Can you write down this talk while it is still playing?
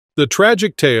The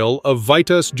tragic tale of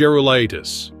Vitas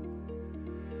Gerulaitis.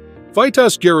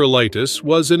 Vitas Gerulaitis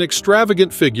was an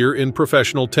extravagant figure in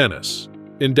professional tennis.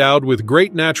 Endowed with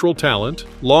great natural talent,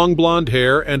 long blonde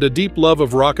hair, and a deep love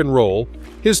of rock and roll,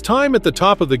 his time at the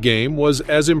top of the game was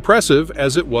as impressive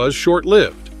as it was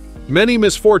short-lived. Many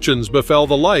misfortunes befell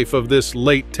the life of this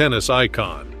late tennis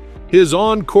icon. His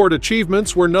on-court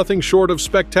achievements were nothing short of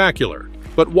spectacular.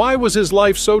 But why was his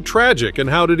life so tragic, and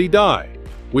how did he die?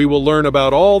 We will learn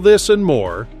about all this and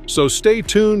more, so stay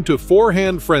tuned to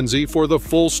Forehand Frenzy for the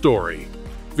full story.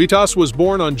 Vitas was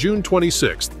born on June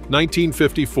 26,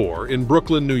 1954, in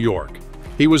Brooklyn, New York.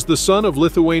 He was the son of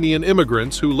Lithuanian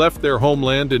immigrants who left their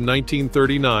homeland in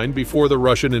 1939 before the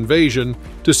Russian invasion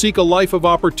to seek a life of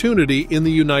opportunity in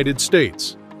the United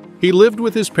States. He lived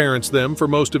with his parents then for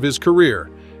most of his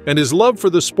career, and his love for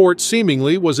the sport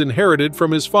seemingly was inherited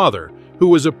from his father, who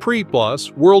was a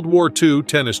pre-plus World War II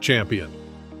tennis champion.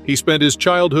 He spent his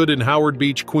childhood in Howard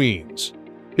Beach, Queens.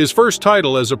 His first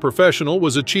title as a professional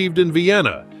was achieved in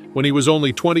Vienna when he was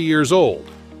only 20 years old,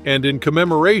 and in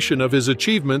commemoration of his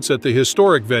achievements at the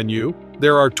historic venue,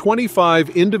 there are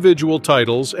 25 individual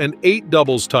titles and 8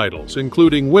 doubles titles,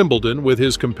 including Wimbledon with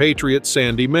his compatriot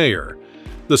Sandy Mayer.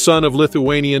 The son of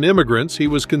Lithuanian immigrants, he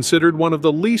was considered one of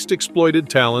the least exploited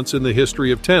talents in the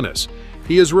history of tennis.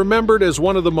 He is remembered as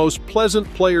one of the most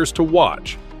pleasant players to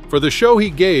watch, for the show he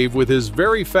gave with his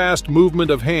very fast movement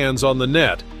of hands on the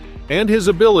net and his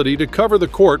ability to cover the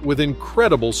court with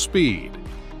incredible speed.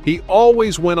 He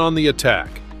always went on the attack.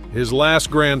 His last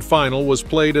grand final was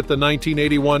played at the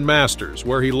 1981 Masters,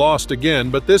 where he lost again,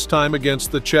 but this time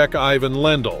against the Czech Ivan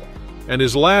Lendl. And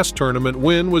his last tournament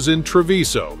win was in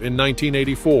Treviso in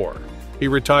 1984. He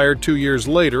retired 2 years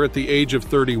later at the age of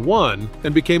 31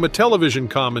 and became a television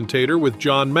commentator with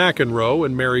John McEnroe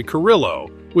and Mary Carrillo,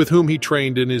 with whom he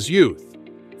trained in his youth.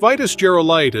 Vitas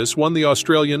Gerulaitis won the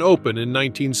Australian Open in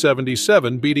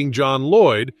 1977, beating John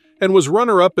Lloyd, and was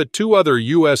runner-up at 2 other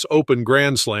U.S. Open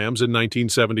Grand Slams in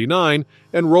 1979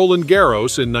 and Roland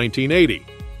Garros in 1980.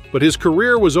 But his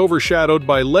career was overshadowed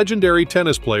by legendary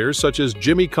tennis players such as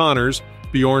Jimmy Connors,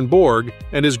 Bjorn Borg,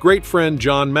 and his great friend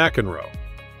John McEnroe.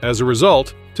 As a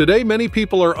result, today many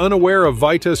people are unaware of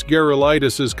Vitas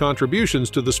Gerulaitis'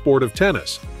 contributions to the sport of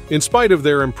tennis, in spite of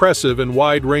their impressive and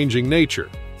wide-ranging nature.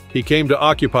 He came to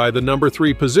occupy the number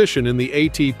 3 position in the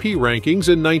ATP rankings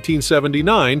in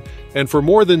 1979, and for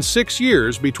more than 6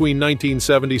 years between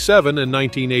 1977 and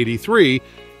 1983,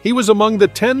 he was among the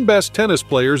 10 best tennis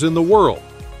players in the world.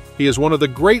 He is one of the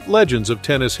great legends of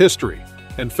tennis history,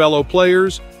 and fellow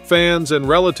players, fans, and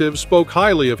relatives spoke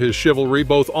highly of his chivalry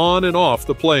both on and off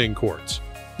the playing courts.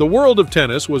 The world of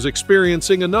tennis was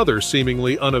experiencing another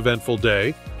seemingly uneventful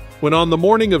day, when on the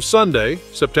morning of Sunday,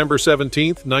 September 17,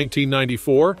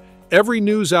 1994, every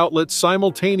news outlet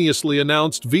simultaneously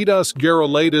announced Vitas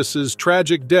Gerulaitis'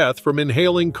 tragic death from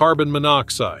inhaling carbon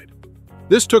monoxide.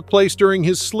 This took place during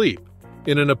his sleep,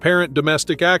 in an apparent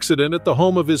domestic accident at the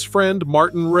home of his friend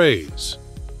Martin Reyes.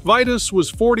 Vitas was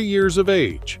 40 years of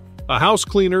age. A house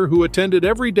cleaner who attended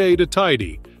every day to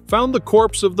tidy found the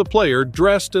corpse of the player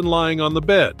dressed and lying on the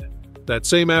bed. That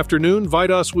same afternoon,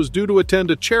 Vitas was due to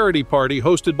attend a charity party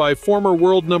hosted by former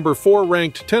world number 4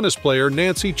 ranked tennis player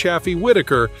Nancy Chaffee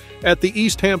Whitaker at the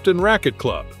East Hampton Racquet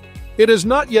Club. It has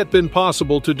not yet been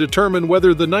possible to determine whether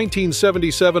the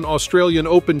 1977 Australian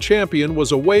Open champion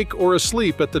was awake or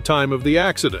asleep at the time of the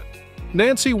accident.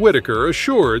 Nancy Whitaker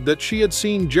assured that she had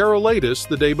seen Gerulaitis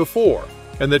the day before,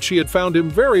 and that she had found him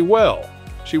very well.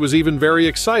 She was even very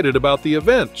excited about the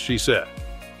event, she said.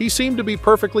 He seemed to be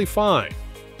perfectly fine.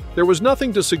 There was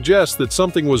nothing to suggest that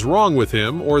something was wrong with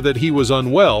him or that he was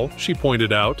unwell, she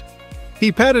pointed out.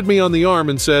 He patted me on the arm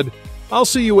and said, "I'll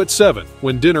see you at 7,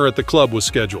 when dinner at the club was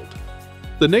scheduled."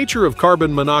 The nature of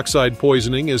carbon monoxide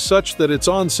poisoning is such that its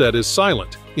onset is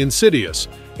silent, insidious,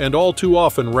 and all too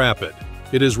often rapid.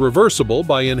 It is reversible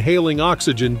by inhaling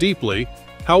oxygen deeply.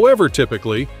 However,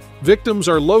 typically, victims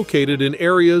are located in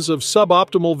areas of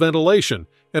suboptimal ventilation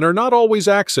and are not always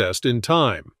accessed in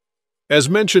time. As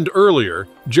mentioned earlier,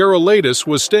 Gerulaitis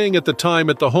was staying at the time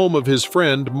at the home of his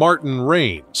friend Martin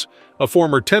Reyes, a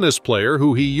former tennis player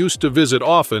who he used to visit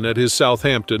often at his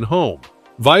Southampton home.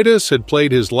 Vitas had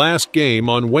played his last game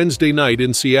on Wednesday night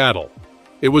in Seattle.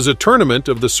 It was a tournament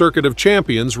of the Circuit of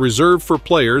Champions reserved for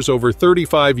players over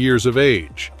 35 years of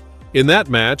age. In that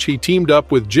match, he teamed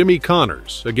up with Jimmy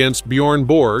Connors against Bjorn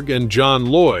Borg and John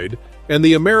Lloyd, and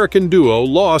the American duo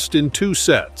lost in 2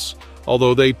 sets,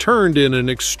 although they turned in an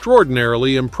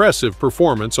extraordinarily impressive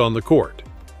performance on the court.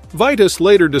 Vitas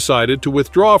later decided to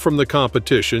withdraw from the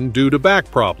competition due to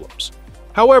back problems.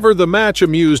 However, the match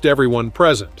amused everyone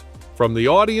present. from the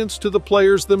audience to the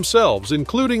players themselves,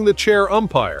 including the chair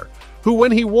umpire, who,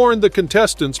 when he warned the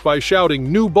contestants by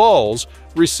shouting "new balls,"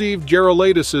 received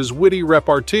Gerulaitis' witty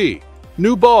repartee,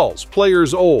 "New balls,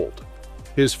 players old."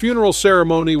 His funeral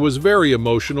ceremony was very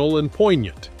emotional and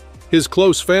poignant. His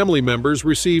close family members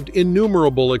received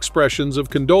innumerable expressions of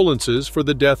condolences for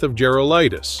the death of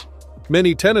Gerulaitis.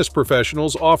 Many tennis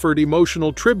professionals offered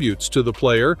emotional tributes to the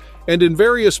player, and in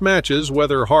various matches,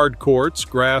 whether hard courts,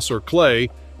 grass, or clay,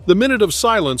 the minute of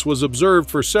silence was observed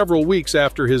for several weeks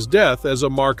after his death as a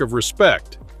mark of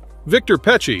respect. Victor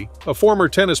Pecci, a former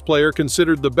tennis player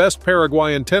considered the best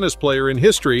Paraguayan tennis player in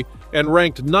history and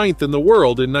ranked 9th in the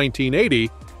world in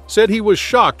 1980, said he was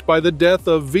shocked by the death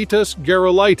of Vitas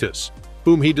Gerulaitis,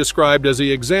 whom he described as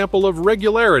the example of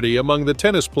regularity among the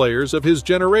tennis players of his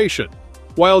generation.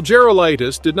 While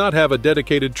Gerulaitis did not have a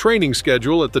dedicated training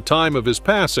schedule at the time of his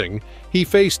passing, he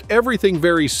faced everything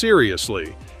very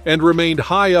seriously and remained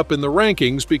high up in the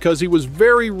rankings because he was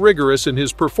very rigorous in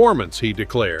his performance, he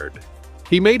declared.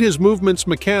 He made his movements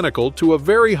mechanical to a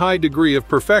very high degree of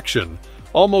perfection,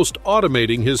 almost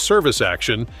automating his service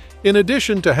action, in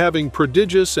addition to having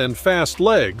prodigious and fast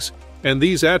legs, and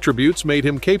these attributes made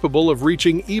him capable of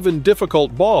reaching even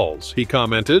difficult balls, he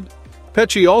commented.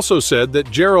 Pecci also said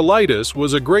that Gerulaitis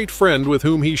was a great friend with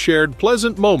whom he shared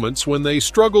pleasant moments when they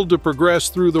struggled to progress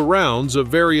through the rounds of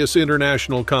various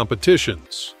international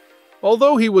competitions.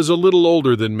 Although he was a little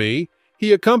older than me,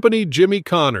 he accompanied Jimmy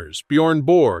Connors, Bjorn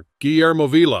Borg, Guillermo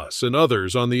Vilas, and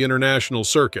others on the international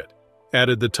circuit,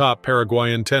 added the top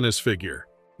Paraguayan tennis figure.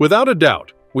 Without a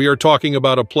doubt, we are talking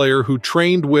about a player who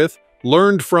trained with,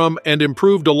 learned from, and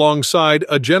improved alongside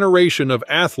a generation of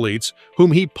athletes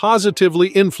whom he positively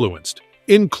influenced,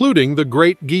 including the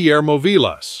great Guillermo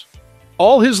Vilas.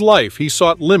 All his life he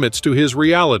sought limits to his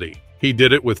reality. He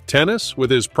did it with tennis, with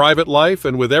his private life,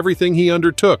 and with everything he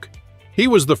undertook. He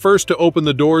was the first to open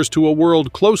the doors to a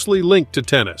world closely linked to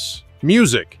tennis.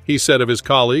 Music, he said of his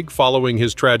colleague following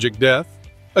his tragic death.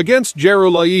 Against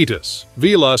Gerulaitis,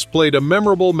 Vilas played a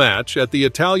memorable match at the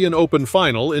Italian Open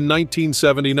final in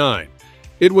 1979.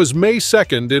 It was May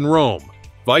 2nd in Rome.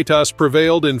 Vitas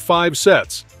prevailed in 5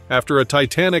 sets after a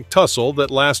titanic tussle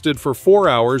that lasted for 4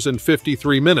 hours and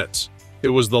 53 minutes. It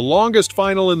was the longest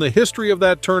final in the history of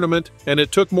that tournament, and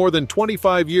it took more than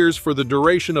 25 years for the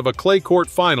duration of a clay court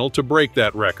final to break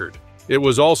that record. It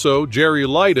was also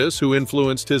Gerulaitis who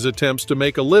influenced his attempts to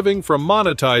make a living from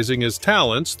monetizing his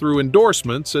talents through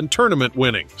endorsements and tournament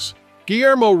winnings.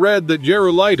 Guillermo read that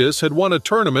Gerulaitis had won a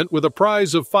tournament with a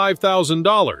prize of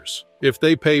 $5,000. If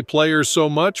they pay players so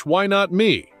much, why not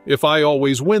me, if I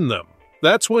always win them?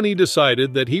 That's when he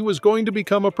decided that he was going to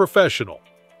become a professional.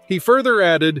 He further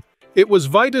added, "It was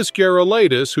Vitas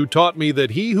Gerulaitis who taught me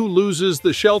that he who loses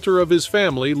the shelter of his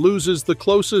family loses the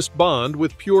closest bond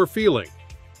with pure feeling."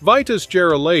 Vitas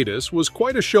Gerulaitis was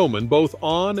quite a showman both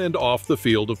on and off the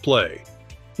field of play.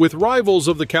 With rivals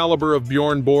of the caliber of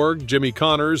Bjorn Borg, Jimmy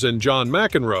Connors, and John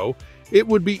McEnroe, it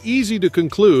would be easy to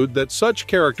conclude that such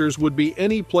characters would be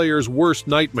any player's worst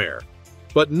nightmare.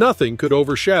 But nothing could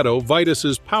overshadow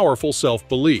Vitas's powerful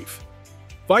self-belief.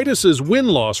 Vitas's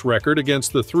win-loss record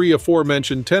against the 3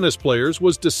 aforementioned tennis players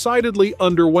was decidedly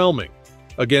underwhelming.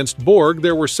 Against Borg,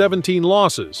 there were 17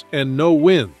 losses and no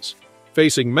wins.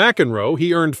 Facing McEnroe,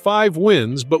 he earned 5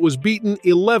 wins but was beaten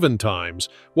 11 times,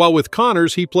 while with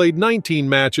Connors he played 19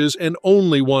 matches and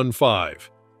only won 5.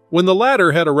 When the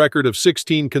latter had a record of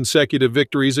 16 consecutive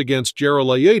victories against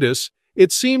Gerulaitis,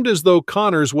 it seemed as though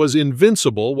Connors was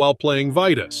invincible while playing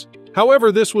Vitas.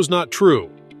 However, this was not true.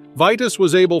 Vitas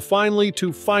was able finally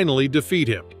to defeat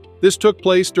him. This took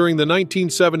place during the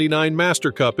 1979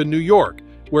 Master Cup in New York,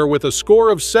 where with a score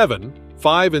of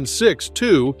 7-5 and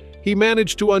 6-2, he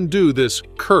managed to undo this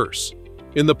curse.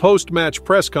 In the post-match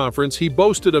press conference, he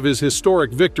boasted of his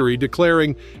historic victory,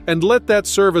 declaring, "And let that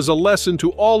serve as a lesson to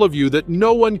all of you that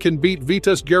no one can beat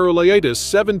Vitas Gerulaitis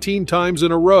 17 times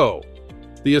in a row."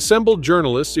 The assembled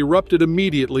journalists erupted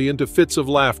immediately into fits of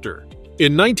laughter.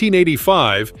 In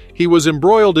 1985, he was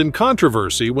embroiled in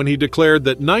controversy when he declared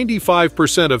that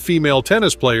 95% of female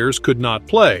tennis players could not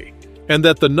play, and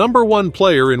that the number 1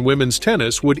 player in women's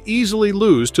tennis would easily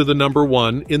lose to the number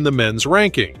 1 in the men's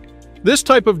ranking. This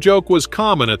type of joke was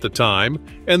common at the time,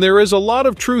 and there is a lot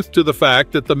of truth to the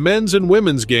fact that the men's and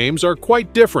women's games are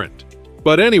quite different.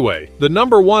 But anyway, the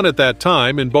number 1 at that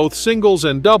time in both singles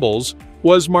and doubles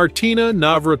was Martina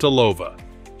Navratilova.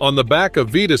 On the back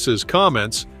of Vitas's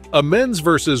comments, a men's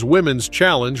versus women's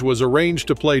challenge was arranged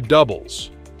to play doubles.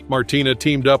 Martina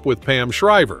teamed up with Pam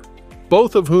Shriver,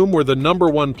 both of whom were the number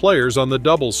 1 players on the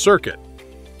doubles circuit.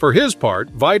 For his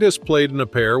part, Vitas played in a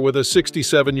pair with a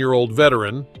 67-year-old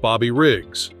veteran, Bobby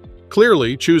Riggs.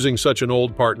 Clearly, choosing such an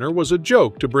old partner was a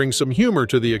joke to bring some humor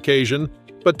to the occasion,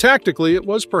 but tactically it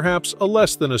was perhaps a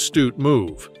less than astute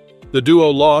move. The duo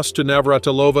lost to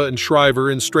Navratilova and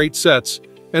Shriver in straight sets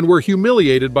and were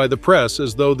humiliated by the press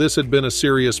as though this had been a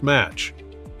serious match.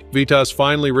 Vitas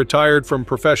finally retired from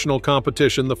professional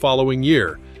competition the following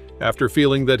year, after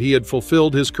feeling that he had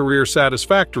fulfilled his career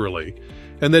satisfactorily,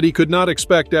 and that he could not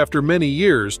expect after many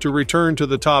years to return to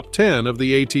the top 10 of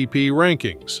the ATP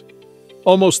rankings.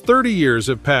 Almost 30 years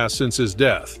have passed since his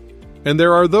death, and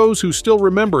there are those who still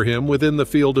remember him within the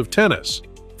field of tennis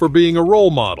for being a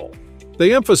role model.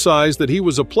 They emphasize that he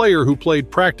was a player who played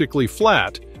practically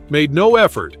flat, made no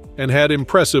effort, and had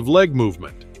impressive leg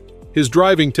movement. His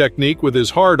driving technique with his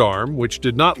hard arm, which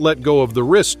did not let go of the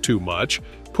wrist too much,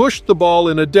 pushed the ball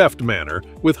in a deft manner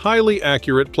with highly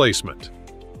accurate placement.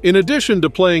 In addition to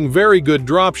playing very good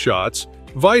drop shots,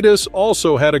 Vitas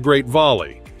also had a great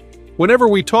volley. Whenever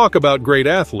we talk about great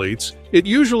athletes, it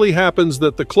usually happens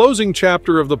that the closing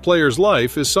chapter of the player's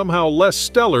life is somehow less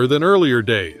stellar than earlier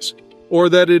days, or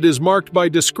that it is marked by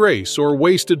disgrace or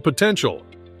wasted potential,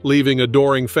 leaving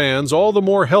adoring fans all the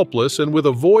more helpless and with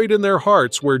a void in their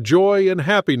hearts where joy and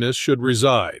happiness should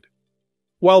reside.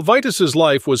 While Vitas's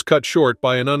life was cut short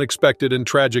by an unexpected and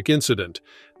tragic incident,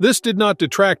 this did not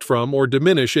detract from or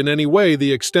diminish in any way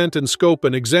the extent and scope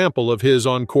and example of his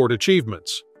on-court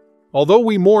achievements. Although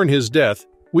we mourn his death,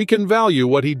 we can value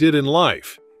what he did in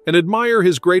life and admire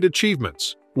his great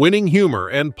achievements, winning humor,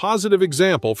 and positive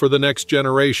example for the next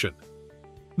generation.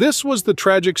 This was the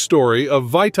tragic story of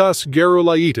Vitas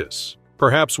Gerulaitis,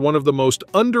 perhaps one of the most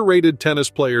underrated tennis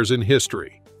players in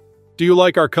history. Do you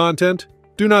like our content?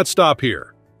 Do not stop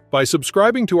here. By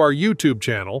subscribing to our YouTube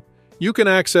channel, you can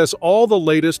access all the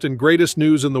latest and greatest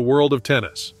news in the world of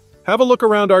tennis. Have a look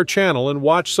around our channel and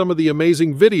watch some of the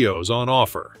amazing videos on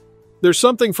offer. There's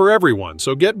something for everyone,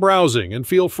 so get browsing and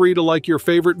feel free to like your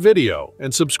favorite video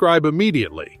and subscribe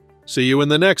immediately. See you in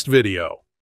the next video.